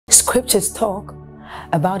Scriptures talk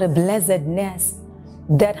about a blessedness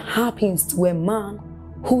that happens to a man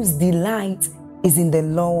whose delight is in the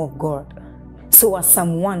law of God. So as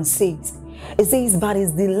Psalm 1 says, it says, but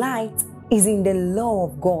his delight is in the law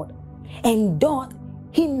of God, and doth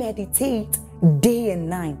he meditate day and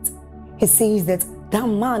night. He says that that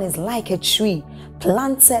man is like a tree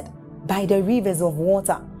planted by the rivers of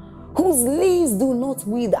water, whose leaves do not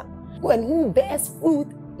wither, and who bears fruit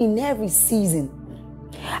in every season.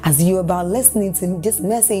 As you're about listening to this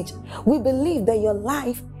message, we believe that your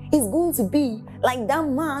life is going to be like that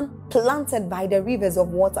man planted by the rivers of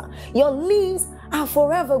water. Your leaves are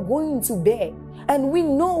forever going to bear. And we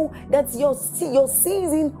know that your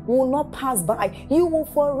season will not pass by. You will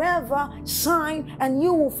forever shine and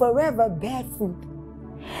you will forever bear fruit.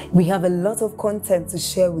 We have a lot of content to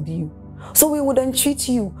share with you. So we would entreat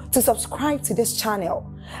you to subscribe to this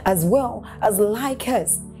channel, as well as like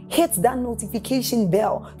us. Hit that notification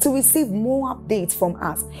bell to receive more updates from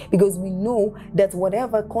us, because we know that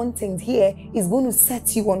whatever content here is going to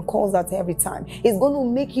set you on course at every time. It's going to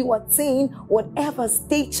make you attain whatever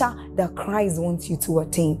stature that Christ wants you to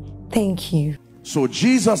attain. Thank you. So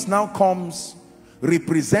Jesus now comes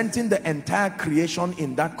representing the entire creation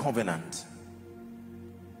in that covenant,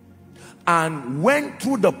 and went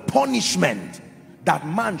through the punishment that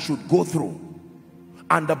man should go through.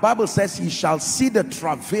 And the Bible says he shall see the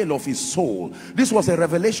travail of his soul. This was a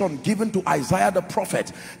revelation given to Isaiah the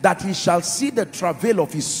prophet, that he shall see the travail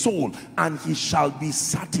of his soul and he shall be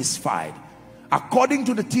satisfied. According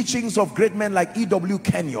to the teachings of great men like E.W.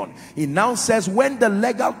 Kenyon, he now says when the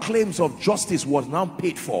legal claims of justice was now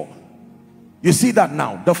paid for, you see that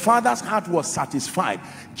now the Father's heart was satisfied.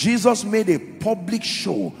 Jesus made a public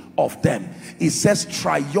show of them. He says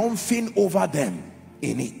triumphing over them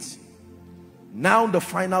in it. Now the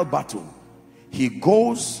final battle, he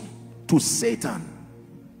goes to Satan,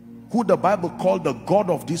 who the Bible called the god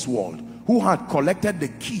of this world, who had collected the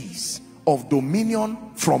keys of dominion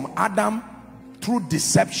from Adam through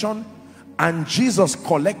deception, and Jesus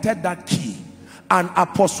collected that key. And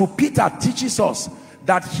Apostle Peter teaches us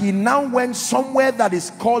that he now went somewhere that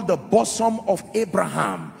is called the bosom of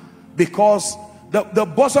Abraham, because the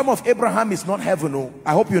bosom of Abraham is not heaven. Oh,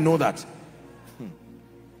 I hope you know that.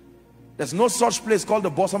 There's no such place called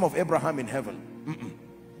the bosom of Abraham in heaven.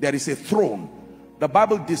 There is a throne. The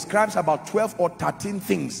Bible describes about 12 or 13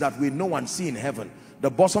 things that we know and see in heaven.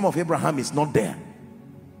 The bosom of Abraham is not there.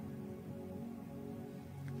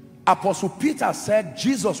 Apostle Peter said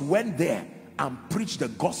Jesus went there and preached the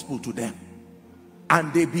gospel to them,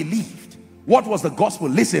 and they believed. What was the gospel?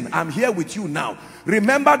 Listen, I'm here with you now.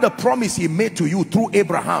 Remember the promise he made to you through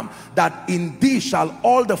Abraham, that in thee shall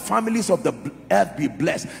all the families of the earth be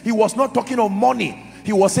blessed. He was not talking of money.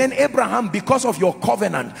 He was saying, Abraham, because of your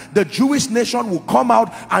covenant, the Jewish nation will come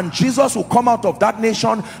out, and Jesus will come out of that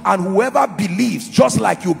nation, and whoever believes just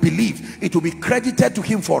like you believe, it will be credited to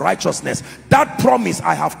him for righteousness. That promise,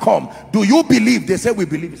 I have come. Do you believe? They say, we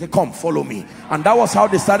believe. He said, come, follow me. And that was how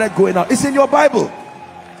they started going out. It's in your Bible.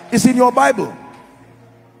 It's in your Bible.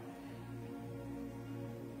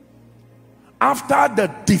 After the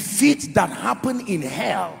defeat that happened in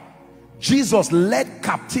hell, Jesus led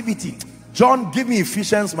captivity. John, give me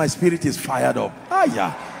Ephesians. My spirit is fired up.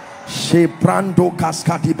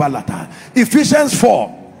 Ephesians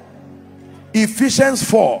 4. Ephesians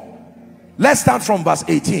 4. Let's start from verse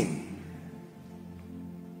 18.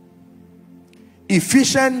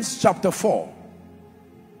 Ephesians chapter 4.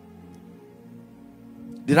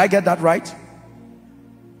 Did I get that right?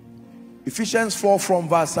 Ephesians 4 from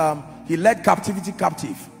verse he led captivity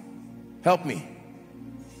captive. Help me.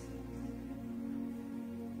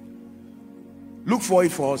 Look for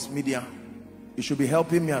it for us, media. You should be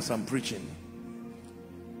helping me as I'm preaching.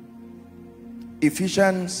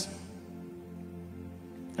 Ephesians,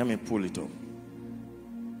 let me pull it up.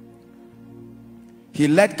 He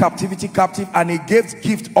led captivity captive, and he gave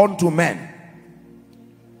gift unto men.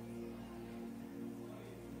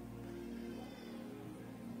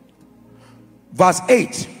 Verse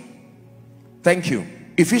 8. Thank you.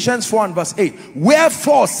 Ephesians 4 and verse 8.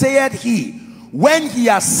 Wherefore saith he, when he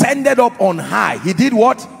ascended up on high, he did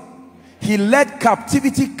what? He led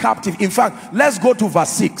captivity captive. In fact, let's go to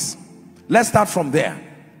verse 6. Let's start from there.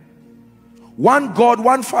 One God,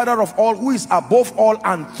 one Father of all, who is above all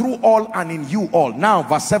and through all and in you all. Now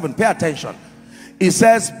verse 7, pay attention. It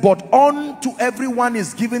says, but unto everyone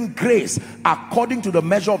is given grace according to the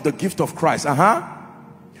measure of the gift of Christ.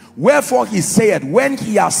 Wherefore he said, when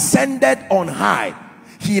he ascended on high,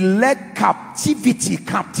 he led captivity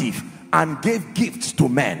captive and gave gifts to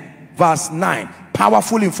men. Verse 9,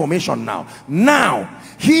 powerful information now. Now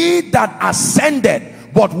he that ascended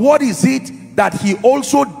But what is it? That he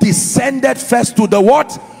also descended first to the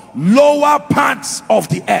what? Lower parts of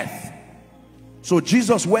the earth. So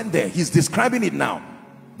Jesus went there. He's describing it now.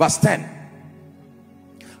 Verse 10.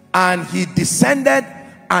 And he descended,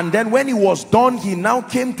 and then when he was done, he now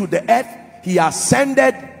came to the earth. He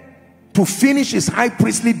ascended to finish his high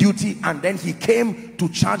priestly duty, and then he came to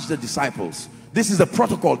charge the disciples. This is the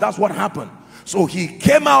protocol. That's what happened. So he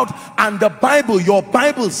came out, and the Bible, your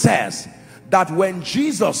Bible says that when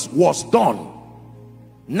Jesus was done,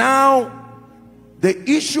 now the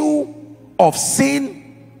issue of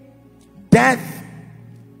sin, death,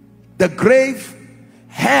 the grave,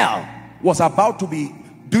 hell was about to be.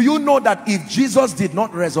 Do you know that if Jesus did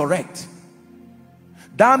not resurrect,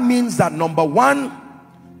 that means that number one,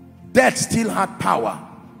 death still had power,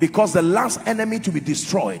 because the last enemy to be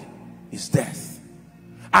destroyed is death.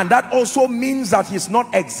 And that also means that he's not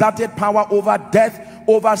exerted power over death,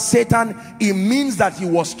 over Satan. It means that he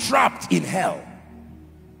was trapped in hell.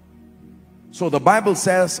 So the Bible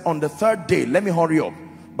says on the third day, let me hurry up,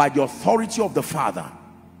 by the authority of the Father,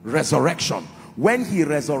 resurrection. When he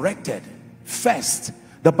resurrected first,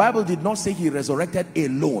 the Bible did not say he resurrected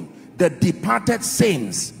alone. The departed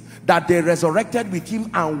saints, that they resurrected with him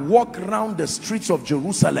and walked around the streets of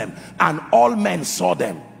Jerusalem, and all men saw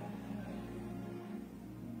them.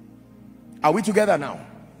 Are we together now?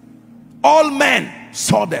 All men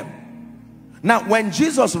saw them. Now when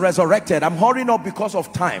Jesus resurrected, I'm hurrying up because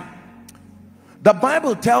of time, the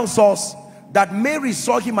Bible tells us that Mary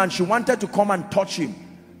saw him and she wanted to come and touch him.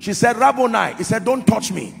 She said, Rabboni. He said, don't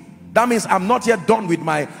touch me. That means I'm not yet done with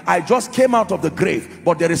I just came out of the grave,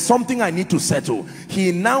 but there is something I need to settle.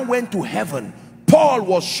 He now went to heaven. Paul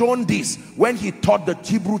was shown this when he taught the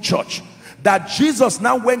Hebrew church, that Jesus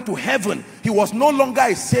now went to heaven. He was no longer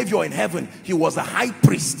a savior in heaven. He was a high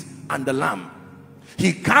priest and the lamb.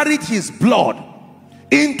 He carried his blood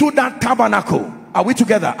into that tabernacle. Are we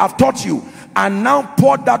together? I've taught you. And now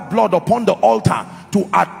poured that blood upon the altar to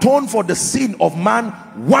atone for the sin of man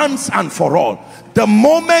once and for all. The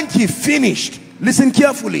moment he finished, listen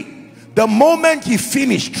carefully, the moment he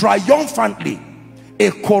finished triumphantly,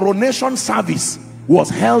 a coronation service was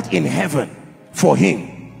held in heaven for him.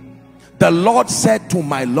 The Lord said to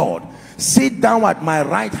my Lord, sit down at my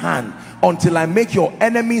right hand until I make your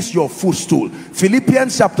enemies your footstool.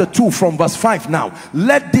 Philippians chapter 2 from verse 5 now.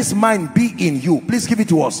 Let this mind be in you. Please give it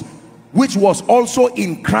to us. Which was also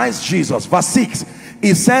in Christ Jesus. Verse 6.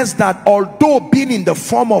 It says that although being in the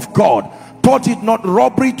form of God, thought it not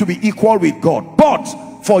robbery to be equal with God, but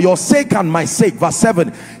for your sake and my sake, verse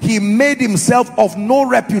 7, he made himself of no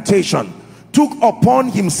reputation, took upon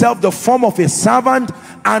himself the form of a servant,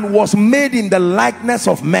 and was made in the likeness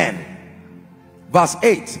of men. Verse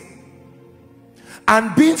 8,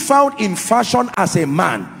 and being found in fashion as a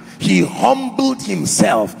man, he humbled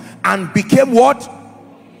himself and became what?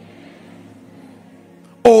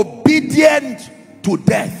 Obedient to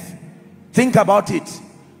death. Think about it.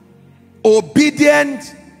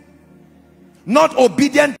 Obedient, not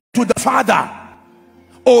obedient to the Father,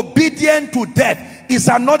 obedient to death is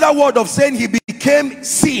another word of saying he became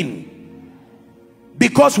sin,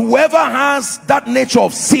 because whoever has that nature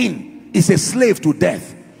of sin is a slave to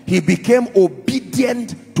death. He became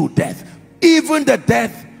obedient to death, even the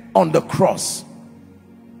death on the cross.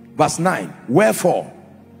 Verse 9, wherefore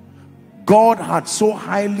God had so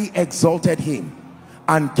highly exalted him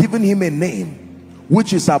and given him a name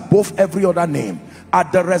which is above every other name.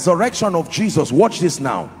 At the resurrection of Jesus, watch this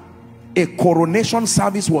now, a coronation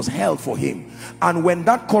service was held for him. And when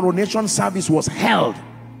that coronation service was held,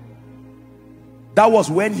 that was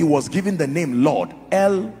when he was given the name Lord,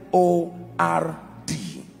 L-O-R-D.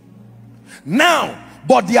 Now,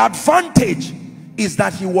 but the advantage is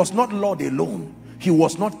that he was not Lord alone. He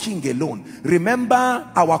was not king alone. Remember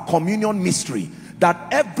our communion mystery,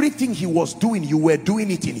 that everything he was doing, you were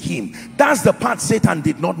doing it in him. That's the part Satan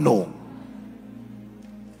did not know.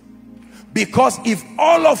 Because if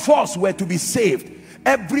all of us were to be saved,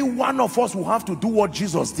 every one of us will have to do what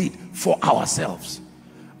Jesus did for ourselves.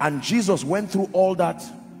 And Jesus went through all that,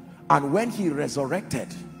 and when he resurrected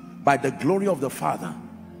by the glory of the Father,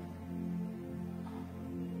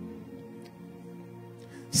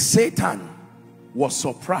 Satan was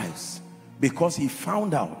surprised, because he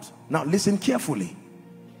found out, now listen carefully,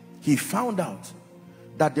 he found out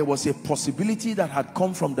that there was a possibility that had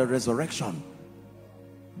come from the resurrection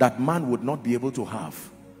that man would not be able to have.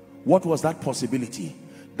 What was that possibility?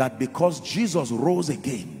 That because Jesus rose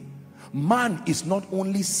again, man is not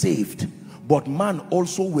only saved, but man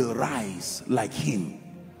also will rise like him.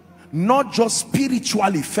 Not just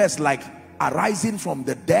spiritually first, like arising from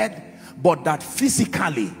the dead, but that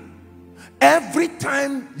physically Every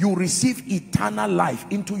time you receive eternal life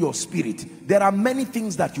into your spirit, there are many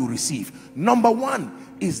things that you receive. Number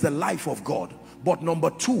one is the life of God. But number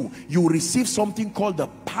two, you receive something called the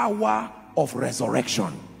power of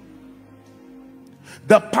resurrection.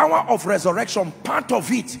 The power of resurrection, part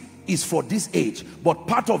of it is for this age, but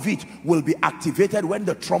part of it will be activated when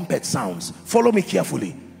the trumpet sounds. Follow me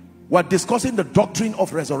carefully. We're discussing the doctrine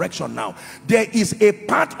of resurrection now. There is a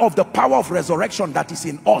part of the power of resurrection that is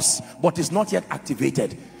in us, but is not yet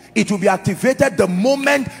activated. It will be activated the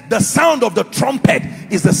moment the sound of the trumpet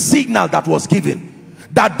is the signal that was given.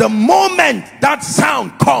 That the moment that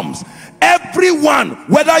sound comes, everyone,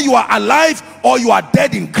 whether you are alive or you are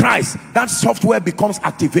dead in Christ, that software becomes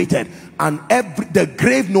activated. And the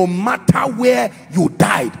grave, no matter where you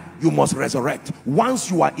died, you must resurrect once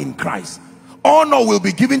you are in Christ. Honor will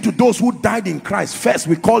be given to those who died in Christ. First,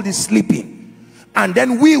 we call this sleeping. And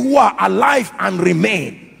then we who are alive and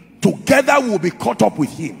remain, together will be caught up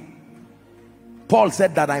with him. Paul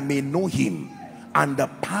said that I may know him and the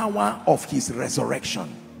power of his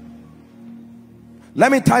resurrection.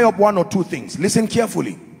 Let me tie up one or two things. Listen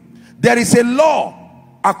carefully. There is a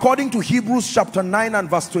law, according to Hebrews chapter 9 and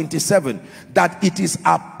verse 27, that it is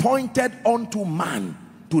appointed unto man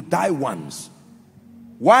to die once.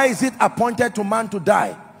 Why is it appointed to man to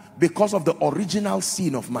die? Because of the original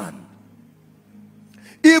sin of man.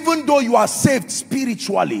 Even though you are saved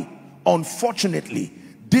spiritually, unfortunately,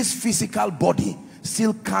 this physical body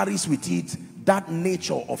still carries with it that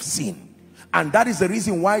nature of sin. And that is the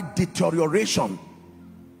reason why deterioration,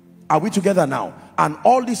 are we together now? And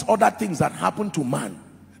all these other things that happen to man,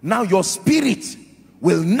 now your spirit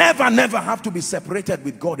will never have to be separated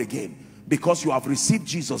with God again. Because you have received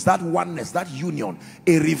Jesus, that oneness, that union,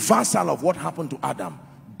 a reversal of what happened to Adam.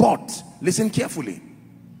 But, listen carefully.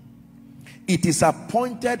 It is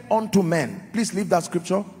appointed unto men. Please leave that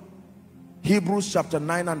scripture. Hebrews chapter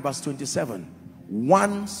 9 and verse 27.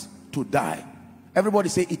 Once to die. Everybody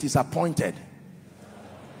say it is appointed.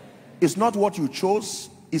 It's not what you chose,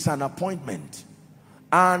 it's an appointment.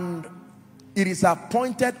 And it is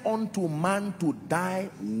appointed unto man to die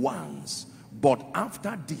once. But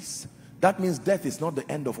after this, that means death is not the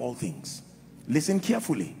end of all things. Listen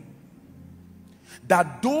carefully.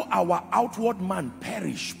 That though our outward man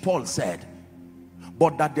perish, Paul said,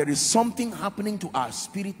 but that there is something happening to our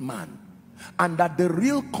spirit man. And that the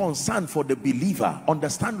real concern for the believer,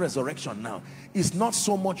 understand resurrection now, is not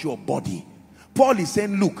so much your body. Paul is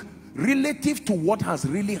saying, look, relative to what has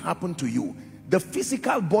really happened to you, the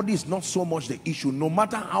physical body is not so much the issue. No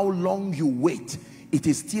matter how long you wait, it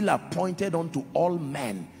is still appointed unto all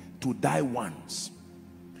men to die once.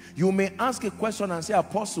 You may ask a question and say,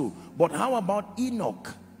 Apostle, but how about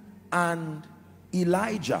Enoch and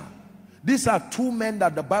Elijah? These are two men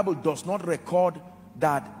that the Bible does not record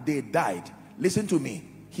that they died. Listen to me,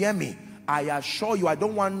 hear me. I assure you, I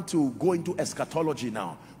don't want to go into eschatology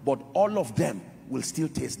now, but all of them will still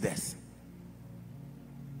taste death.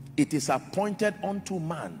 It is appointed unto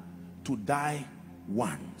man to die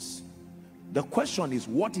once. The question is,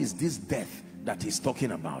 what is this death that he's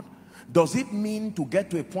talking about? Does it mean to get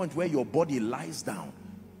to a point where your body lies down?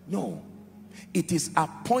 No. It is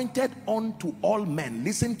appointed unto all men,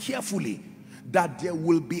 listen carefully, that there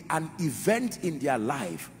will be an event in their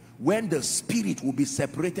life when the spirit will be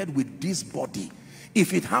separated with this body.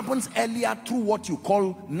 If it happens earlier through what you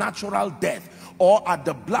call natural death, or at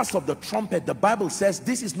the blast of the trumpet, the Bible says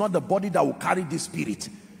this is not the body that will carry this spirit.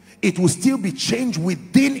 It will still be changed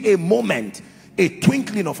within a moment, a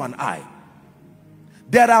twinkling of an eye.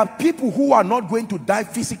 There are people who are not going to die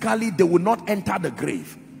physically, they will not enter the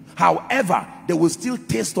grave. However, they will still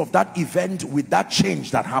taste of that event with that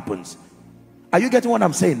change that happens. Are you getting what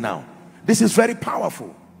I'm saying now? This is very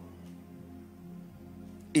powerful.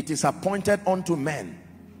 It is appointed unto men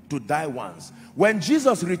to die once. When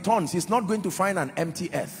Jesus returns, he's not going to find an empty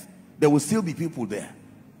earth. There will still be people there.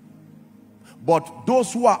 But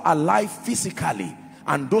those who are alive physically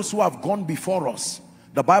and those who have gone before us,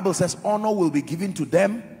 the Bible says honor will be given to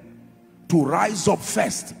them to rise up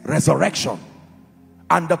first, resurrection.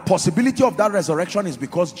 And the possibility of that resurrection is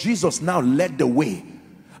because Jesus now led the way.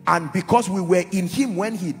 And because we were in him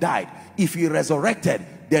when he died, if he resurrected,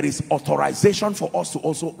 there is authorization for us to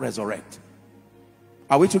also resurrect.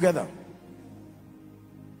 Are we together?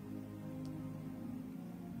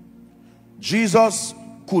 Jesus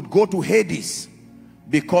could go to Hades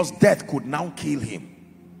because death could now kill him.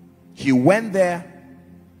 He went there.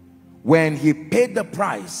 When he paid the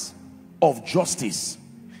price of justice,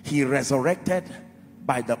 he resurrected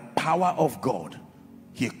by the power of God.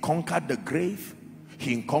 He conquered the grave,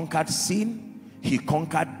 he conquered sin, he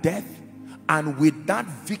conquered death, and with that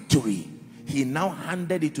victory, he now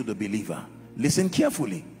handed it to the believer. Listen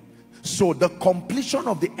carefully. So the completion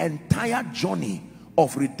of the entire journey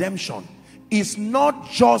of redemption is not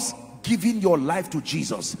just giving your life to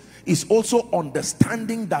Jesus. It's also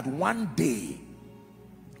understanding that one day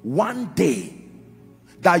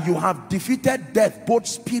that you have defeated death both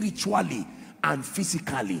spiritually and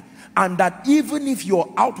physically, and that even if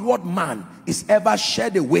your outward man is ever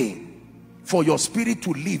shed away for your spirit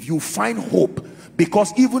to live, you find hope.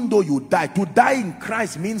 Because even though you die, to die in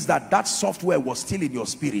Christ means that that software was still in your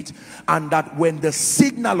spirit, and that when the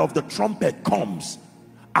signal of the trumpet comes,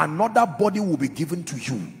 another body will be given to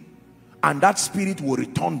you, and that spirit will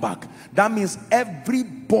return back. That means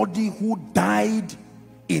everybody who died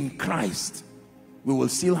in Christ, we will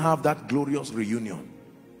still have that glorious reunion,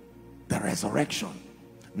 the resurrection.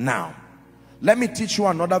 Now, let me teach you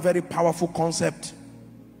another very powerful concept.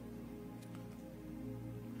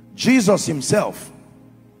 Jesus himself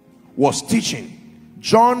was teaching.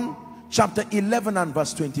 John chapter 11 and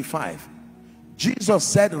verse 25. Jesus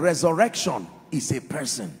said resurrection is a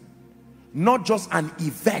person, not just an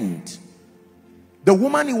event. The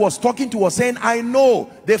woman he was talking to was saying, I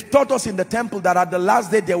know they've taught us in the temple that at the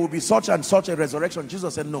last day there will be such and such a resurrection.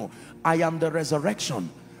 Jesus said, no, I am the resurrection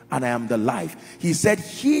and I am the life. He said,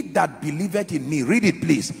 he that believeth in me, read it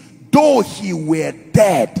please, though he were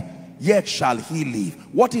dead, yet shall he live.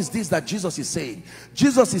 What is this that Jesus is saying?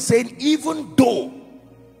 Jesus is saying, even though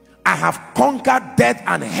I have conquered death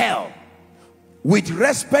and hell, with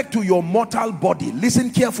respect to your mortal body,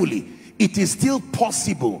 listen carefully, it is still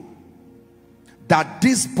possible that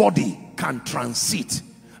this body can transit.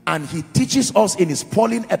 And he teaches us in his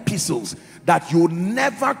Pauline epistles that you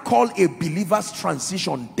never call a believer's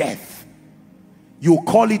transition death. You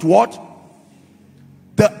call it what?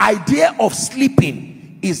 The idea of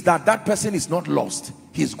sleeping is that that person is not lost.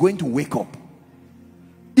 He's going to wake up.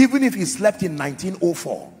 Even if he slept in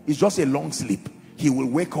 1904, it's just a long sleep. He will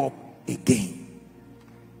wake up again.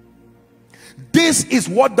 This is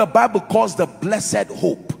what the Bible calls the blessed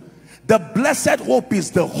hope. The blessed hope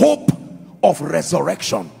is the hope of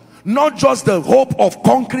resurrection, not just the hope of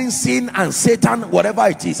conquering sin and Satan, whatever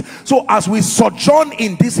it is. So as we sojourn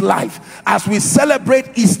in this life, as we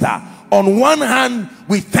celebrate Easter, on one hand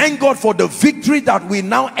we thank God for the victory that we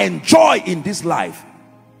now enjoy in this life,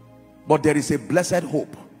 but there is a blessed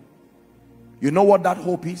hope. You know what that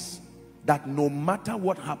hope is? That no matter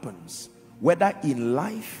what happens, whether in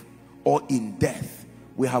life or in death,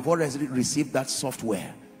 we have already received that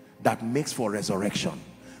software that makes for resurrection.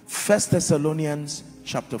 1 Thessalonians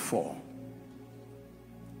chapter 4.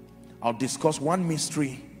 I'll discuss one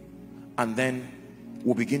mystery and then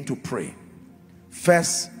we'll begin to pray. 1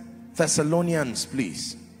 Thessalonians,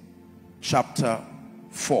 please, chapter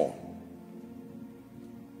 4.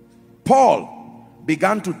 Paul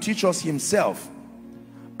began to teach us himself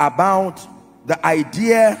about the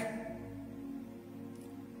idea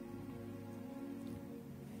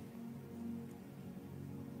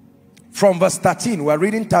from verse 13. We're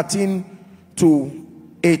reading 13 to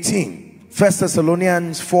 18. 1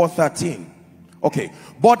 Thessalonians 4:13. Okay.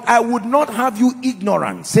 But I would not have you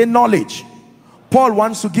ignorant. Say knowledge. Paul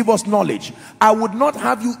wants to give us knowledge. I would not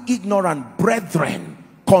have you ignorant, brethren,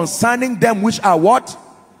 concerning them which are what?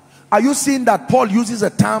 Are you seeing that Paul uses a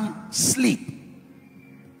term sleep?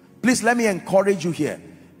 Please let me encourage you here.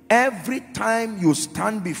 Every time you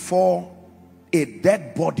stand before a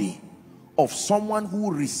dead body of someone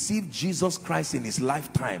who received Jesus Christ in his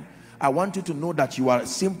lifetime, I want you to know that you are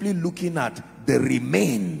simply looking at the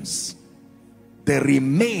remains. The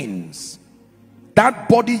remains. That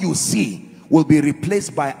body you see will be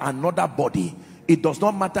replaced by another body. It does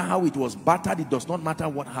not matter how it was battered. It does not matter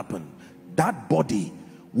what happened. That body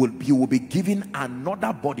will be given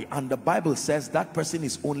another body, and the Bible says that person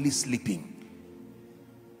is only sleeping.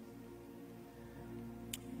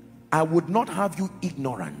 I would not have you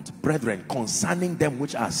ignorant, brethren, concerning them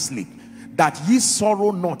which are asleep, that ye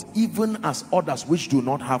sorrow not, even as others which do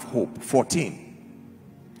not have hope. 14.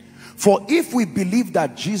 For if we believe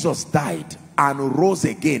that Jesus died and rose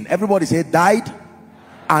again, everybody say died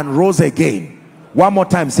and rose again. One more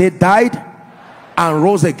time, say died and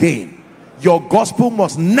rose again. Your gospel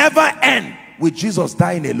must never end with Jesus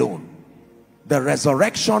dying alone. The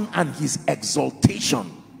resurrection and his exaltation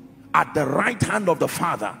at the right hand of the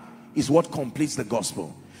Father is what completes the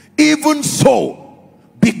gospel. Even so,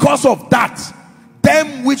 because of that,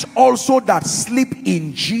 them which also that sleep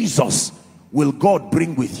in Jesus will God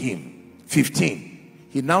bring with him. 15.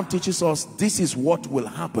 He now teaches us this is what will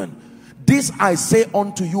happen. This I say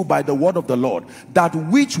unto you by the word of the Lord, that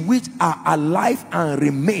which are alive and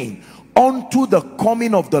remain unto the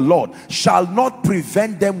coming of the Lord shall not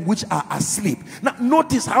prevent them which are asleep. Now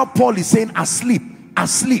notice how Paul is saying asleep,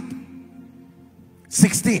 asleep.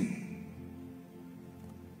 16.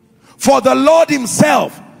 For the Lord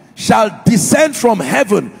himself shall descend from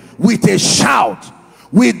heaven with a shout,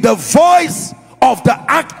 with the voice of the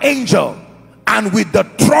archangel, and with the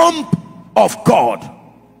trump of God,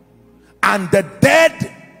 and the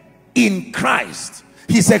dead in Christ,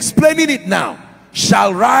 he's explaining it now,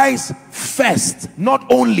 shall rise first. Not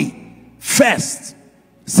only first.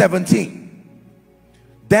 17.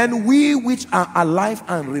 Then we which are alive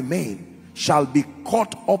and remain shall be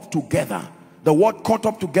caught up together. The word caught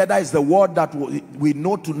up together is the word that we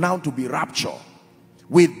know to now to be rapture,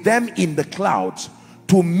 with them in the clouds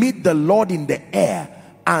to meet the Lord in the air,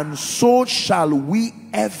 and so shall we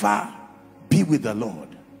ever be with the Lord.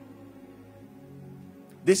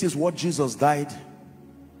 This is what Jesus died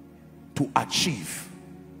to achieve,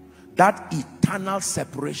 that eternal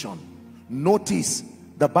separation. Notice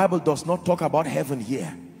the Bible does not talk about heaven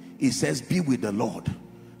here. It says be with the Lord.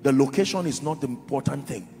 The location is not the important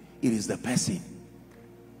thing, it is the person.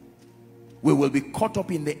 We will be caught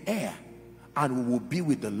up in the air and we will be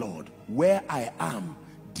with the Lord. Where I am,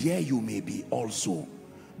 there you may be also,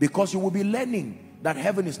 because you will be learning that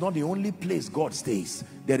heaven is not the only place God stays.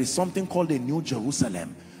 There is something called a New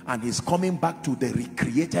Jerusalem, and he's coming back to the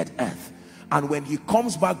recreated earth. And when he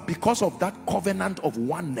comes back, because of that covenant of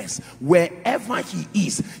oneness, wherever he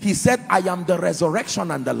is, he said, I am the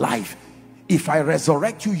resurrection and the life. If I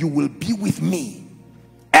resurrect you, you will be with me.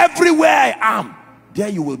 Everywhere I am, there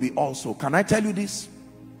you will be also. Can I tell you this?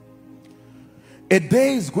 A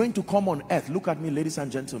day is going to come on earth. Look at me, ladies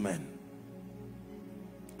and gentlemen.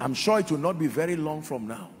 I'm sure it will not be very long from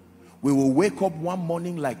now. We will wake up one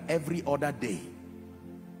morning like every other day.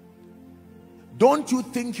 Don't you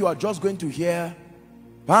think you are just going to hear,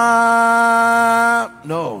 ah,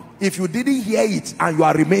 no. If you didn't hear it and you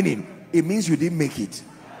are remaining, it means you didn't make it.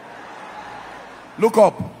 Look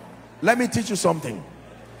up. Let me teach you something.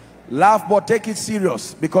 Laugh, but take it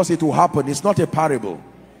serious, because it will happen. It's not a parable.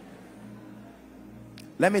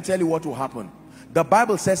 Let me tell you what will happen. The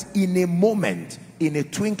Bible says in a moment, in a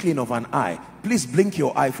twinkling of an eye. Please blink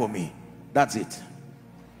your eye for me. That's it.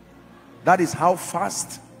 That is how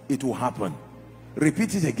fast it will happen.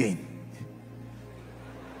 Repeat it again.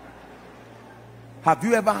 Have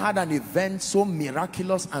you ever had an event so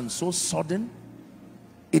miraculous and so sudden?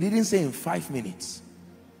 It didn't say in 5 minutes.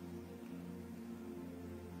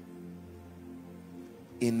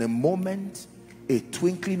 In a moment, a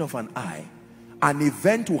twinkling of an eye, an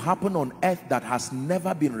event will happen on earth that has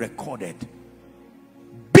never been recorded.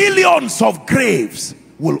 Billions of graves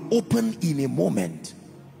will open in a moment.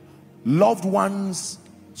 Loved ones,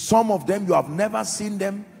 some of them you have never seen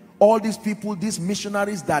them. All these people, these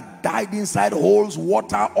missionaries that died inside holes,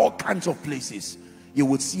 water, all kinds of places. You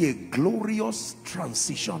would see a glorious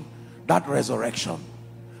transition, that resurrection.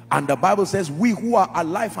 And the Bible says we who are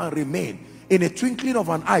alive and remain, in a twinkling of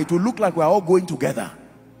an eye, to look like we're all going together.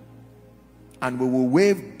 And we will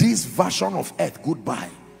wave this version of earth goodbye,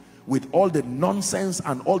 with all the nonsense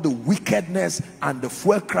and all the wickedness and the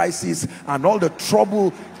fuel crisis and all the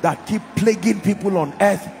trouble that keep plaguing people on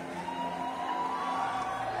earth.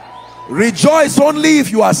 Rejoice only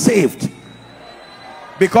if you are saved,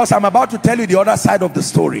 because I'm about to tell you the other side of the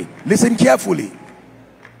story. Listen carefully.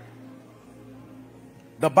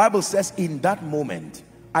 The Bible says in that moment,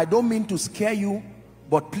 I don't mean to scare you,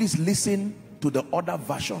 but please listen to the other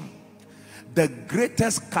version. The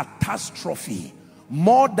greatest catastrophe,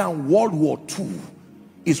 more than World War II,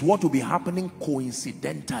 is what will be happening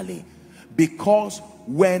coincidentally. Because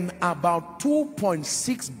when about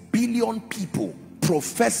 2.6 billion people,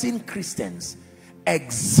 professing Christians,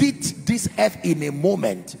 exit this earth in a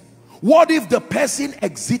moment, what if the person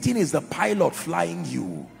exiting is the pilot flying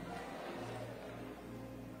you?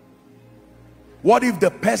 What if the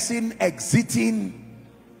person exiting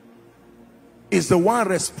is the one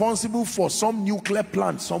responsible for some nuclear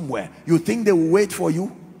plant somewhere? You think they will wait for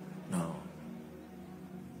you? No.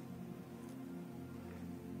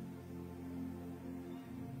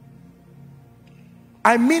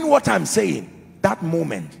 I mean what I'm saying. That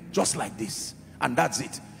moment, just like this, and that's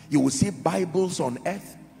it. You will see Bibles on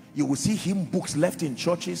earth. You will see hymn books left in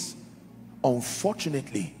churches.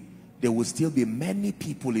 Unfortunately, there will still be many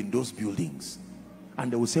people in those buildings,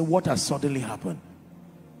 and they will say, what has suddenly happened?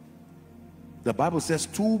 The Bible says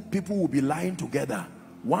 2 people will be lying together.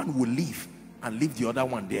 One will leave and leave the other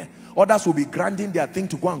one there. Others will be grinding their thing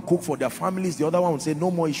to go and cook for their families. The other one will say, no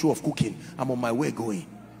more issue of cooking. I'm on my way going.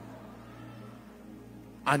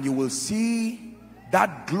 And you will see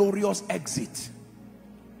that glorious exit.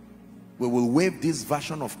 we will wave this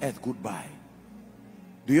version of earth goodbye.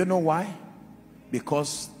 Do you know why?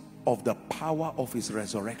 Because of the power of his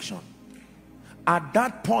resurrection. At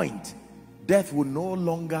that point, death will no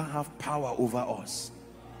longer have power over us.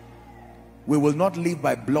 We will not live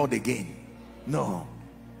by blood again. No.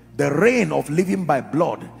 The reign of living by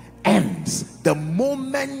blood ends the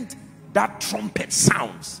moment that trumpet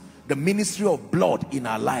sounds. The ministry of blood in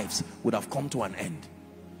our lives would have come to an end.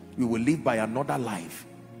 We will live by another life.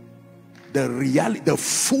 The reality, the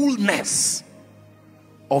fullness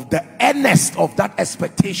of the earnest of that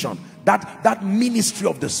expectation, that ministry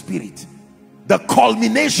of the Spirit, the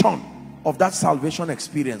culmination of that salvation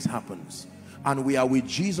experience happens, and we are with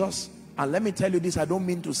Jesus. And let me tell you this, I don't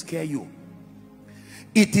mean to scare you.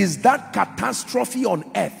 It is that catastrophe on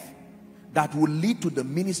earth that will lead to the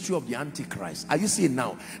ministry of the Antichrist. Are you seeing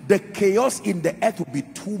now? The chaos in the earth will be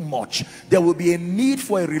too much. There will be a need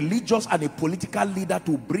for a religious and a political leader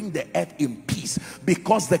to bring the earth in peace,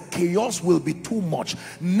 because the chaos will be too much.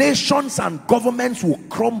 Nations and governments will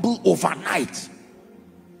crumble overnight.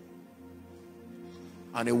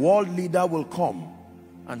 And a world leader will come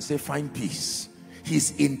and say, find peace.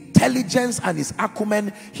 His intelligence and his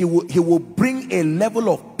acumen, he will bring a level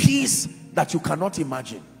of peace that you cannot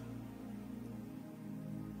imagine.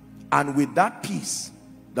 And with that peace,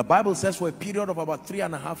 the Bible says for a period of about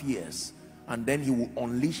 3.5 years, and then he will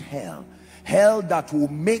unleash hell. Hell that will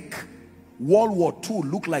make World War II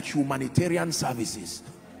look like humanitarian services.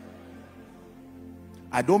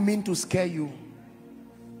 I don't mean to scare you.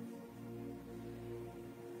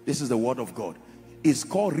 This is the word of God. It's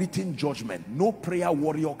called written judgment. No prayer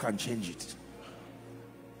warrior can change it.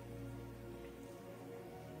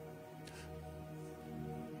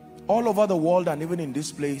 All over the world, and even in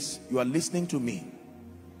this place, you are listening to me.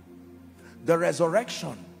 The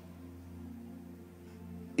resurrection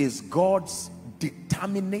is God's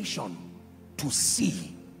determination to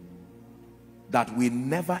see that we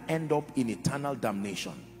never end up in eternal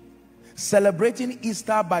damnation. Celebrating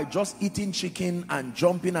Easter by just eating chicken and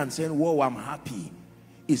jumping and saying, whoa, I'm happy,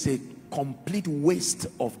 is a complete waste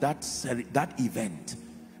of that event.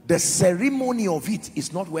 The ceremony of it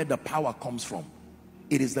is not where the power comes from.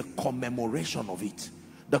 It is the commemoration of it.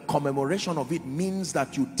 The commemoration of it means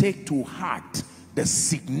that you take to heart the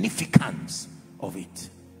significance of it.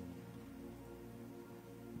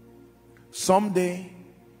 Someday,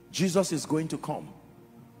 Jesus is going to come.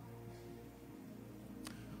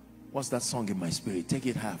 What's that song in my spirit? Take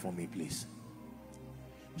it high for me, please.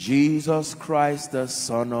 Jesus Christ, the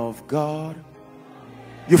Son of God.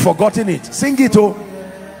 You've forgotten it. Sing it, oh.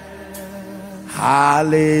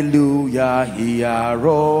 Hallelujah, he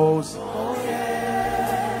arose. Oh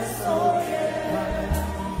yes, oh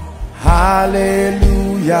yes.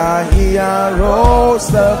 Hallelujah, he arose.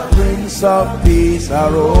 The Prince of Peace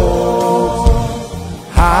arose.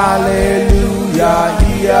 Hallelujah,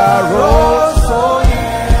 he arose. Oh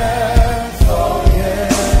yes, oh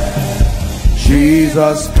yes.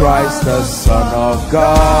 Jesus Christ, the Son of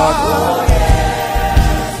God. Oh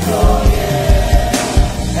yes, oh yes.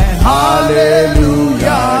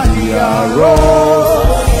 Hallelujah, he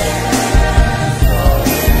arose.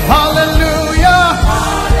 Hallelujah,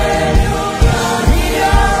 hallelujah, he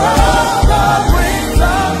arose. The Prince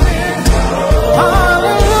of Peace.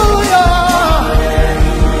 Hallelujah,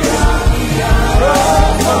 hallelujah, he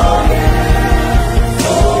arose. Oh yes,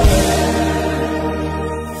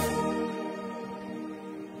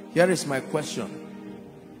 Here is my question.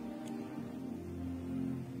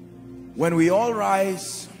 When we all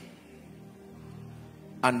rise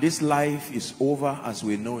and this life is over as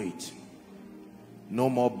we know it, no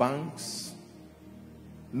more banks,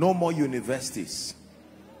 no more universities,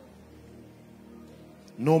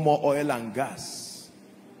 no more oil and gas,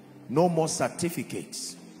 no more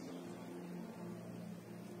certificates,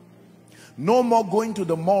 no more going to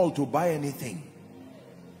the mall to buy anything.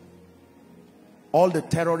 All the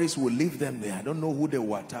terrorists will leave them there. I don't know who they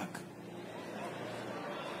will attack.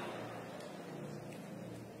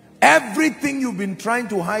 Everything you've been trying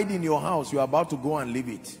to hide in your house, you're about to go and leave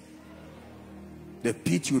it. The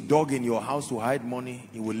pit you dug in your house to hide money,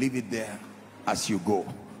 you will leave it there as you go.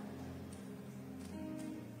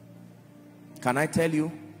 Can I tell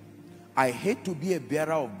you, I hate to be a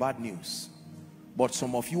bearer of bad news, but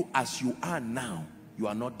some of you, as you are now, you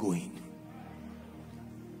are not going.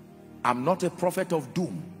 I'm not a prophet of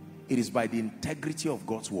doom. It is by the integrity of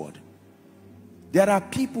God's word. There are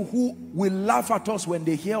people who will laugh at us when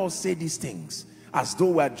they hear us say these things, as though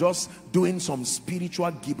we're just doing some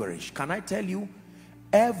spiritual gibberish. Can I tell you,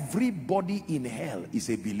 everybody in hell is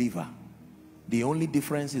a believer. The only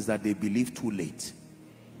difference is that they believe too late.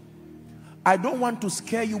 I don't want to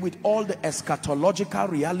scare you with all the eschatological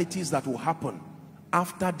realities that will happen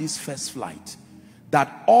after this first flight.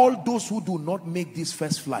 That all those who do not make this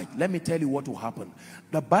first flight, let me tell you what will happen.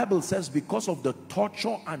 The Bible says because of the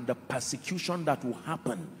torture and the persecution that will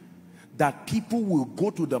happen, that people will go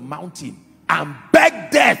to the mountain and beg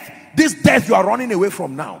death. This death you are running away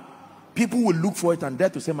from now. People will look for it and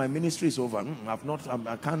death to say, my ministry is over.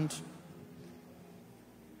 I can't.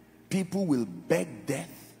 People will beg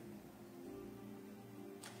death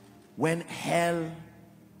when hell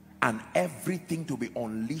and everything to be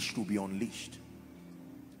unleashed will be unleashed.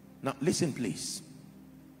 Now listen please.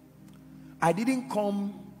 I didn't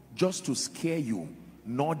come just to scare you,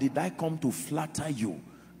 nor did I come to flatter you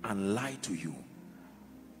and lie to you.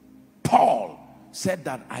 Paul said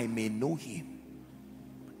that I may know him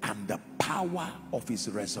and the power of his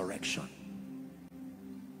resurrection.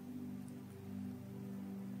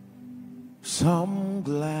 Some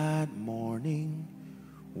glad morning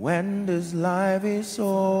when this life is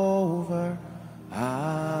over,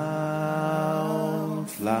 I'll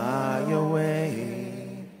fly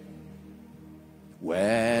away.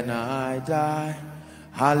 When I die,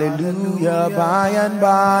 hallelujah, by and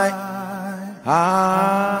by,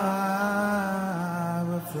 I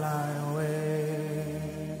will fly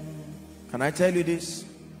away. Can I tell you this?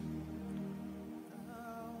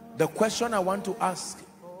 The question I want to ask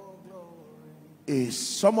is,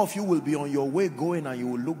 some of you will be on your way going and you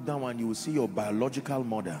will look down and you will see your biological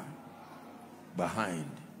mother behind.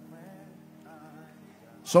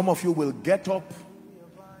 Some of you will get up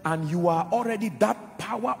and you are already, that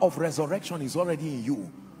power of resurrection is already in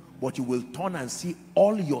you, but you will turn and see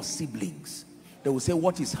all your siblings. They will say,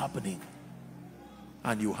 what is happening?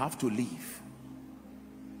 And you have to leave.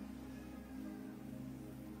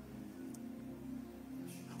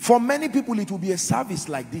 For many people it will be a service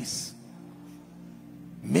like this.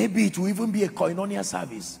 Maybe it will even be a koinonia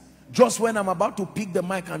service. Just when I'm about to pick the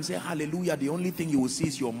mic and say hallelujah, the only thing you will see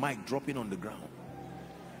is your mic dropping on the ground.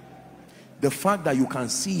 The fact that you can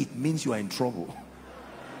see it means you are in trouble.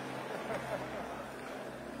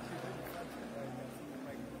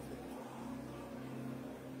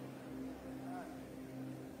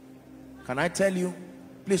 Can I tell you?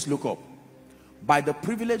 Please look up. By the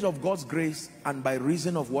privilege of God's grace and by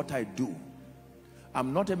reason of what I do,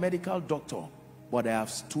 I'm not a medical doctor, but I have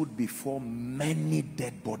stood before many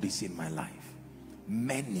dead bodies in my life.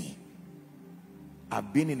 Many.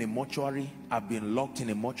 I've been in a mortuary. I've been locked in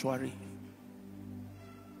a mortuary.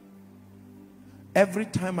 Every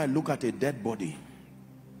time I look at a dead body,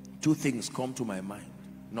 two things come to my mind.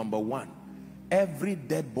 Number one, every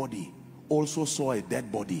dead body also saw a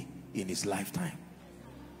dead body in his lifetime.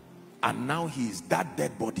 And now he is that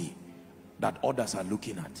dead body that others are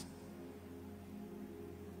looking at.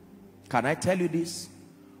 Can I tell you this?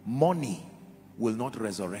 Money will not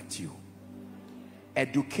resurrect you.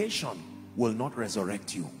 Education will not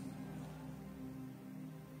resurrect you.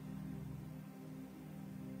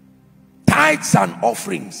 Tithes and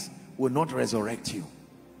offerings will not resurrect you.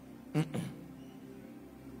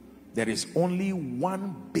 There is only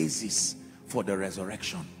one basis for the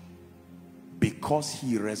resurrection. Because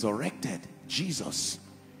he resurrected Jesus,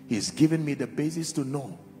 he's given me the basis to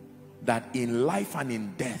know that in life and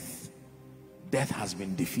in death, death has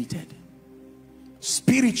been defeated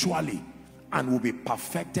spiritually and will be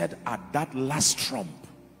perfected at that last trump.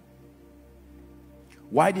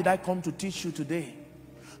 Why did I come to teach you today?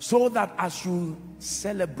 So that as you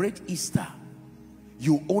celebrate Easter,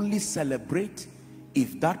 you only celebrate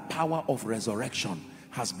if that power of resurrection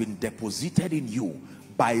has been deposited in you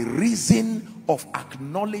by reason of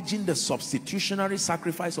acknowledging the substitutionary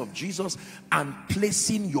sacrifice of Jesus and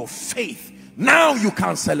placing your faith. Now you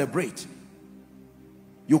can celebrate.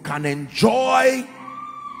 You can enjoy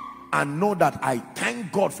and know that I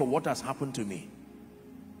thank God for what has happened to me.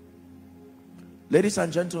 Ladies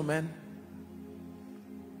and gentlemen,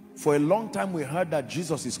 for a long time we heard that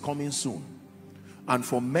Jesus is coming soon. And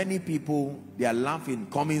for many people, they are laughing,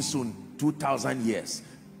 coming soon, 2,000 years.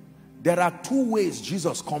 There are two ways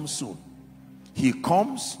Jesus comes soon. He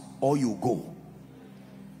comes or you go.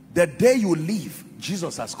 The day you leave,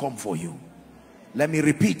 Jesus has come for you. Let me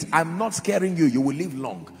repeat, I'm not scaring you. You will live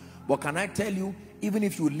long. But can I tell you, even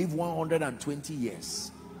if you live 120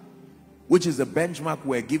 years, which is the benchmark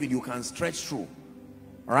we're giving, you can stretch through.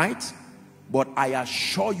 Right? But I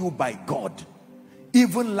assure you by God,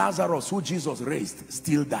 even Lazarus, who Jesus raised,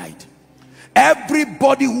 still died.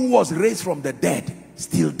 Everybody who was raised from the dead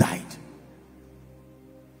still died.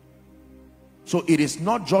 So it is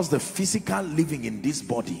not just the physical living in this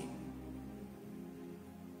body.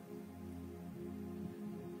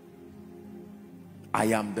 I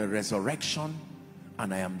am the resurrection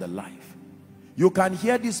and I am the life. You can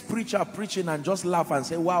hear this preacher preaching and just laugh and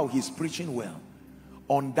say, wow, he's preaching well.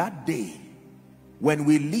 On that day, when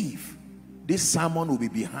we leave, this sermon will be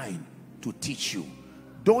behind to teach you.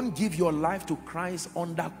 Don't give your life to Christ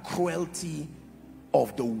under cruelty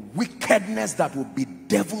of the wickedness that will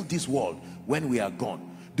bedevil this world when we are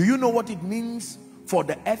gone. Do you know what it means for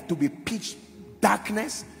the earth to be pitch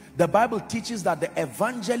darkness? The Bible teaches that the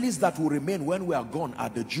evangelists that will remain when we are gone are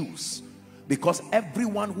the Jews, because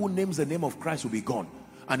everyone who names the name of Christ will be gone.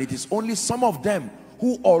 And it is only some of them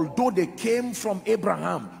who, although they came from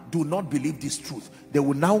Abraham, do not believe this truth. They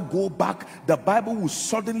will now go back. The Bible will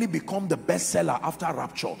suddenly become the bestseller after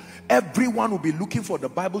rapture. Everyone will be looking for the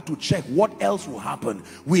Bible to check what else will happen.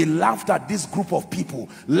 We laughed at this group of people,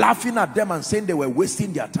 laughing at them and saying they were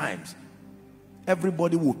wasting their times.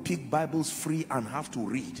 Everybody will pick Bibles free and have to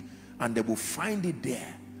read, and they will find it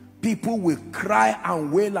there. People will cry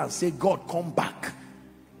and wail and say, God, come back.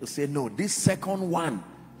 They'll say, no, this second one,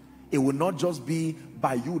 it will not just be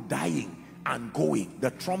by you dying and going. The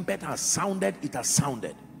trumpet has sounded, it has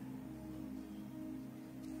sounded.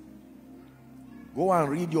 Go and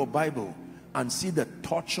read your Bible and see the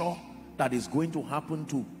torture that is going to happen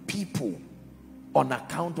to people on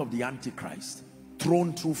account of the Antichrist.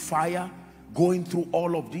 Thrown through fire, going through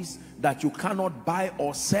all of this that you cannot buy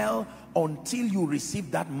or sell until you receive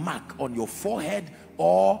that mark on your forehead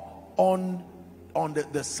or on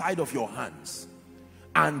the side of your hands.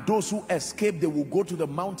 And those who escape, they will go to the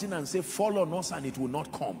mountain and say, fall on us, and it will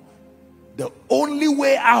not come. The only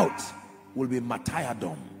way out will be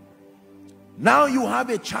martyrdom. Now you have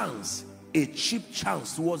a chance, a cheap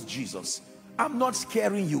chance towards Jesus. I'm not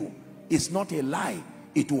scaring you. It's not a lie.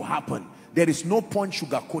 It will happen. There is no point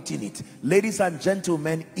sugarcoating it. Ladies and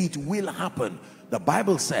gentlemen, it will happen. The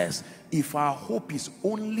Bible says, if our hope is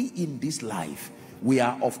only in this life, we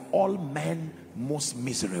are of all men most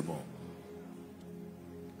miserable.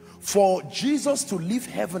 For Jesus to leave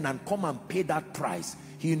heaven and come and pay that price,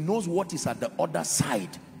 he knows what is at the other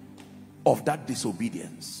side of that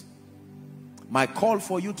disobedience. My call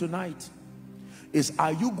for you tonight is,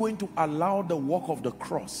 are you going to allow the work of the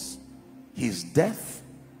cross, his death,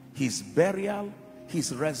 his burial,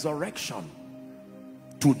 his resurrection,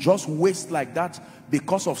 to just waste like that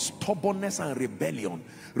because of stubbornness and rebellion?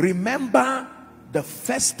 Remember, the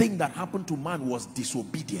first thing that happened to man was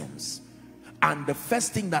disobedience. And the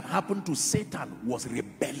first thing that happened to Satan was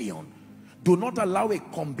rebellion. Do not allow a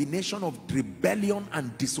combination of rebellion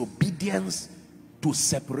and disobedience to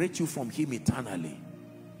separate you from him eternally.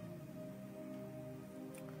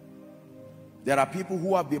 There are people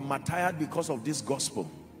who have been martyred because of this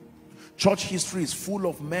gospel. Church history is full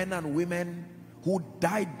of men and women who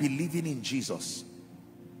died believing in Jesus.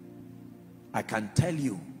 I can tell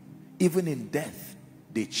you, even in death,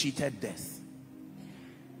 they cheated death.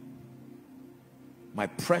 My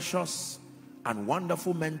precious and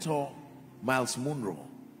wonderful mentor, Miles Monroe,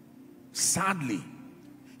 sadly,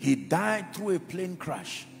 he died through a plane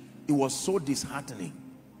crash. It was so disheartening.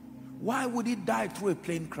 Why would he die through a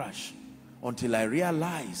plane crash? Until I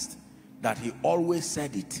realized that he always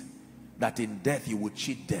said it, that in death he would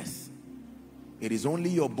cheat death. It is only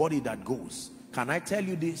your body that goes. Can I tell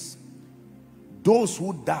you this? Those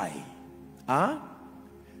who die,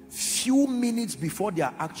 few minutes before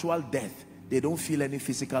their actual death, they don't feel any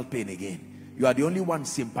physical pain again. You are the only one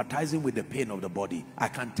sympathizing with the pain of the body. I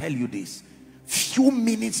can tell you this. Few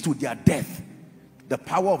minutes to their death, the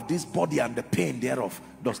power of this body and the pain thereof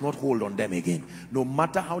does not hold on them again. No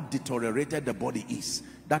matter how deteriorated the body is,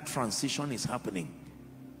 that transition is happening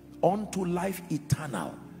onto life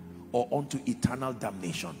eternal or onto eternal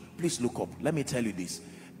damnation. Please look up. Let me tell you this.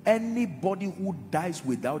 Anybody who dies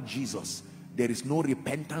without Jesus, there is no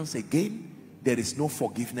repentance again. There is no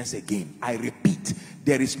forgiveness again. I repeat,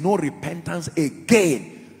 there is no repentance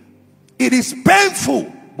again. It is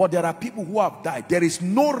painful, but there are people who have died. There is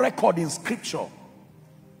no record in scripture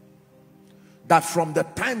that from the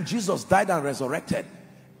time Jesus died and resurrected,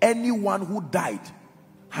 anyone who died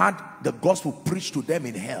had the gospel preached to them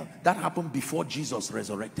in hell. That happened before Jesus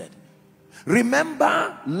resurrected.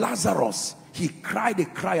 Remember Lazarus, he cried a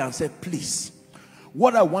cry and said, please,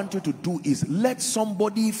 what I want you to do is let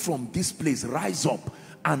somebody from this place rise up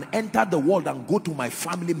and enter the world and go to my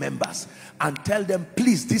family members and tell them,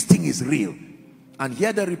 please, this thing is real. And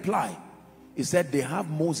hear the reply. He said, they have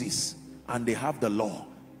Moses and they have the law.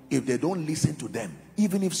 If they don't listen to them,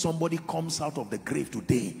 even if somebody comes out of the grave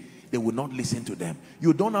today, they will not listen to them.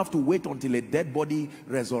 You don't have to wait until a dead body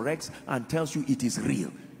resurrects and tells you it is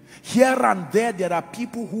real. Here and there are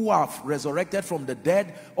people who have resurrected from the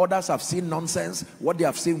dead. Others have seen nonsense. What they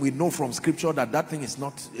have seen, we know from scripture that that thing is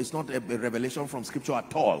not a revelation from scripture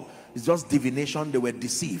at all. It's just divination. They were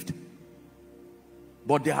deceived.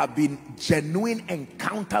 But there have been genuine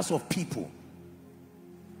encounters of people.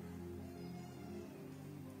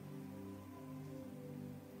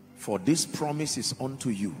 For this promise is unto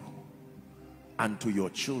you and to your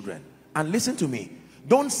children. And listen to me.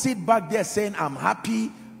 Don't sit back there saying, I'm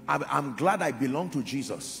happy, I'm glad I belong to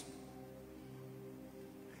Jesus.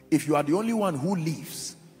 If you are the only one who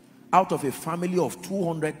lives out of a family of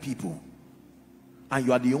 200 people, and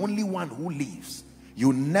you are the only one who lives,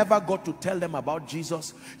 you never got to tell them about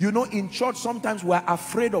Jesus. You know, in church sometimes we're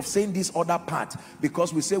afraid of saying this other part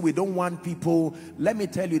because we say we don't want people. Let me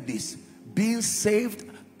tell you this, being saved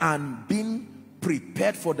and being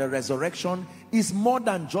prepared for the resurrection is more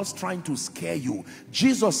than just trying to scare you.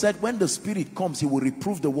 Jesus said when the Spirit comes, he will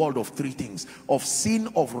reprove the world of three things: of sin,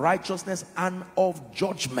 of righteousness, and of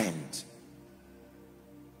judgment.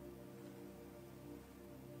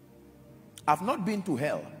 I've not been to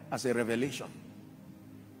hell as a revelation,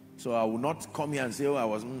 so I will not come here and say, oh,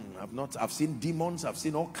 I've seen demons, I've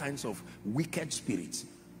seen all kinds of wicked spirits,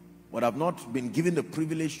 but I've not been given the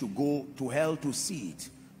privilege to go to hell to see it.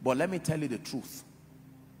 But let me tell you the truth.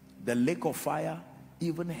 The lake of fire,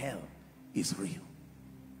 even hell, is real.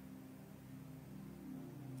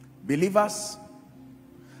 Believers,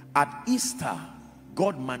 at Easter,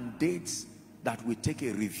 God mandates that we take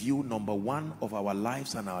a review, number one, of our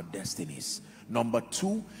lives and our destinies. Number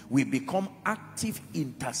two, we become active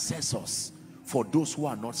intercessors for those who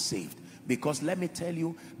are not saved. Because let me tell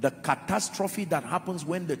you, the catastrophe that happens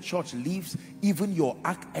when the church leaves, even your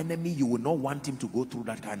arch enemy, you will not want him to go through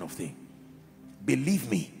that kind of thing. Believe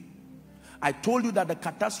me. I told you that the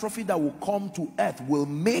catastrophe that will come to earth will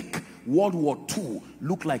make World War II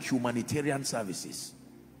look like humanitarian services.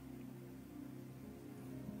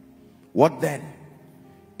 What then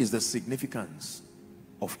is the significance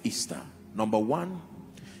of Easter? Number one,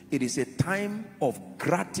 it is a time of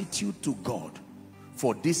gratitude to God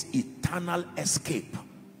for this eternal escape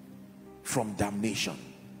from damnation.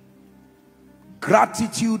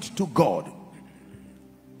 Gratitude to God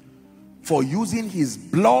for using his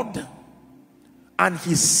blood and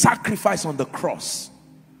his sacrifice on the cross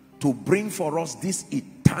to bring for us this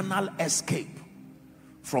eternal escape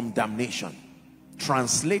from damnation,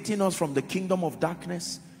 translating us from the kingdom of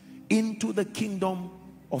darkness into the kingdom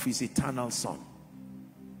of his eternal Son.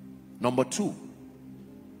 Number two,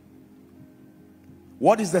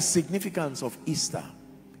 what is the significance of Easter?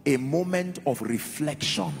 A moment of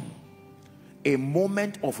reflection. A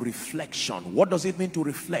moment of reflection. What does it mean to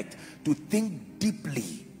reflect? To think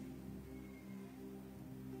deeply,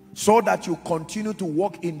 so that you continue to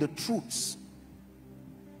walk in the truths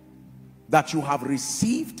that you have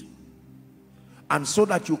received, and so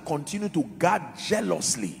that you continue to guard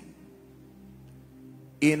jealously.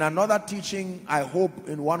 In another teaching, I hope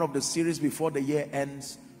in one of the series before the year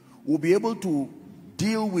ends, we'll be able to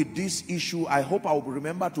deal with this issue. I hope I will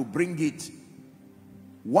remember to bring it.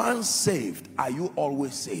 Once saved, are you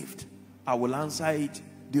always saved? I will answer it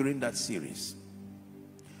during that series.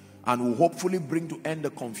 And will hopefully bring to end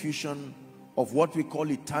the confusion of what we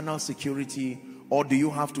call eternal security, or do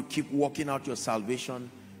you have to keep working out your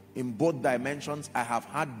salvation? In both dimensions, I have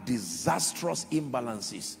had disastrous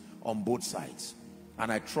imbalances on both sides.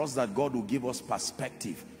 And I trust that God will give us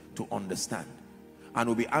perspective to understand. And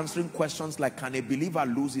we'll be answering questions like, can a believer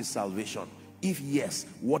lose his salvation? If yes,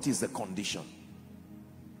 what is the condition?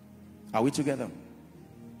 Are we together?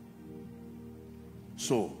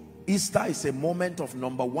 So, Easter is a moment of,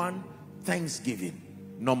 number one, thanksgiving.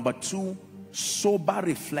 Number two, sober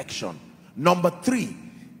reflection. Number three,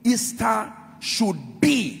 Easter should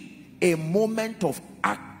be a moment of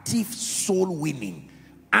active soul winning,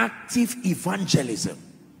 active evangelism.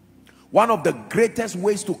 One of the greatest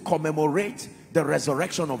ways to commemorate the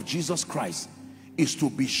resurrection of Jesus Christ is to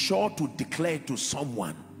be sure to declare to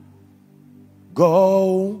someone,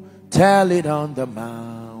 go tell it on the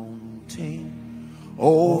mountain,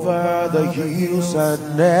 over the hills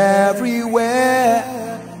and everywhere.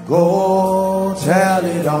 Go tell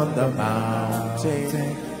it on the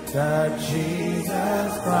mountain that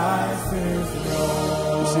Jesus Christ is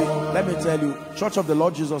Lord. You see, let me tell you, Church of the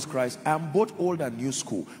Lord Jesus Christ, I am both old and new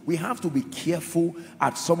school. We have to be careful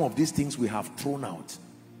at some of these things we have thrown out.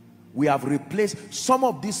 We have replaced some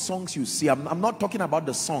of these songs you see. I'm not talking about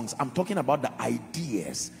the songs, I'm talking about the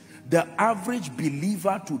ideas. The average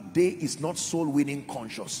believer today is not soul winning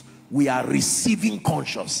conscious. We are receiving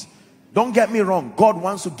conscious. Don't get me wrong, God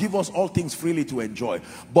wants to give us all things freely to enjoy,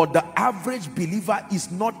 but the average believer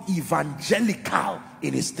is not evangelical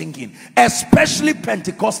in his thinking, especially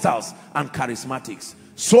Pentecostals and charismatics.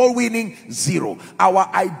 Soul winning, zero. Our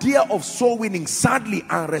idea of soul winning, sadly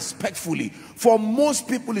and respectfully, for most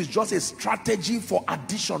people is just a strategy for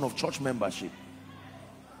addition of church membership.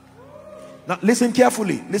 Now listen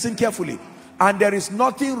carefully, listen carefully. And there is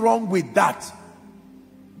nothing wrong with that,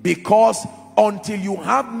 because until you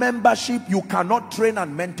have membership, you cannot train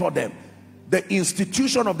and mentor them. The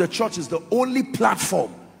institution of the church is the only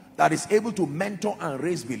platform that is able to mentor and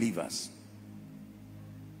raise believers.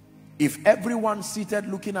 If everyone seated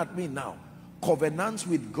looking at me now covenants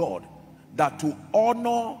with God that to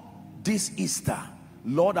honor this Easter,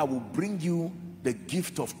 Lord, I will bring you the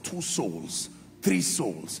gift of 2 souls, 3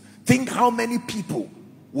 souls. Think how many people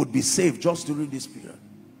would be saved just during this period.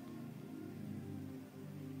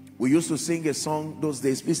 We used to sing a song those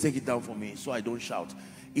days. Please take it down for me so I don't shout.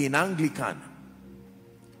 In Anglican.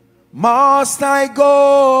 Must I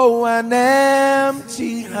go an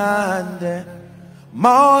empty-handed?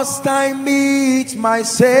 Must I meet my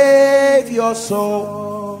Savior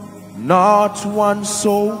so? Not one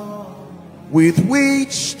soul with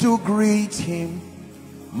which to greet him.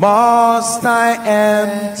 Must I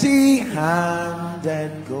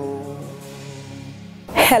empty-handed go?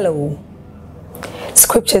 Hello.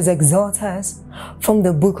 Scriptures exhort us from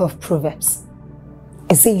the book of Proverbs.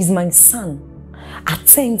 It says, my son,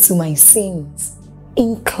 attend to my sayings,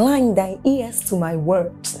 incline thy ears to my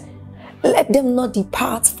words, let them not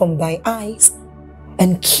depart from thy eyes,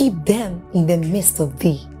 and keep them in the midst of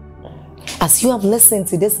thee. As you have listened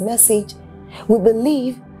to this message, we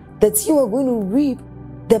believe that you are going to reap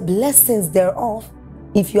the blessings thereof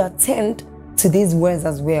if you attend to these words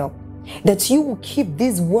as well. That you will keep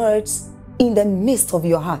these words in the midst of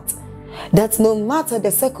your heart, that no matter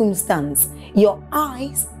the circumstance, your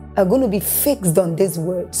eyes are going to be fixed on these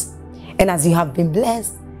words. And as you have been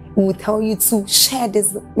blessed, we will tell you to share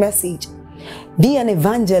this message. Be an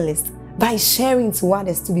evangelist by sharing to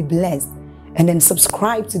others to be blessed. And then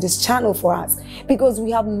subscribe to this channel for us, because we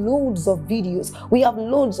have loads of videos, we have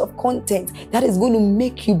loads of content that is going to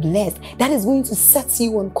make you blessed, that is going to set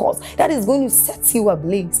you on course, that is going to set you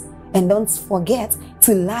ablaze. And don't forget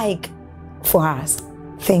to like for us.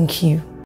 Thank you.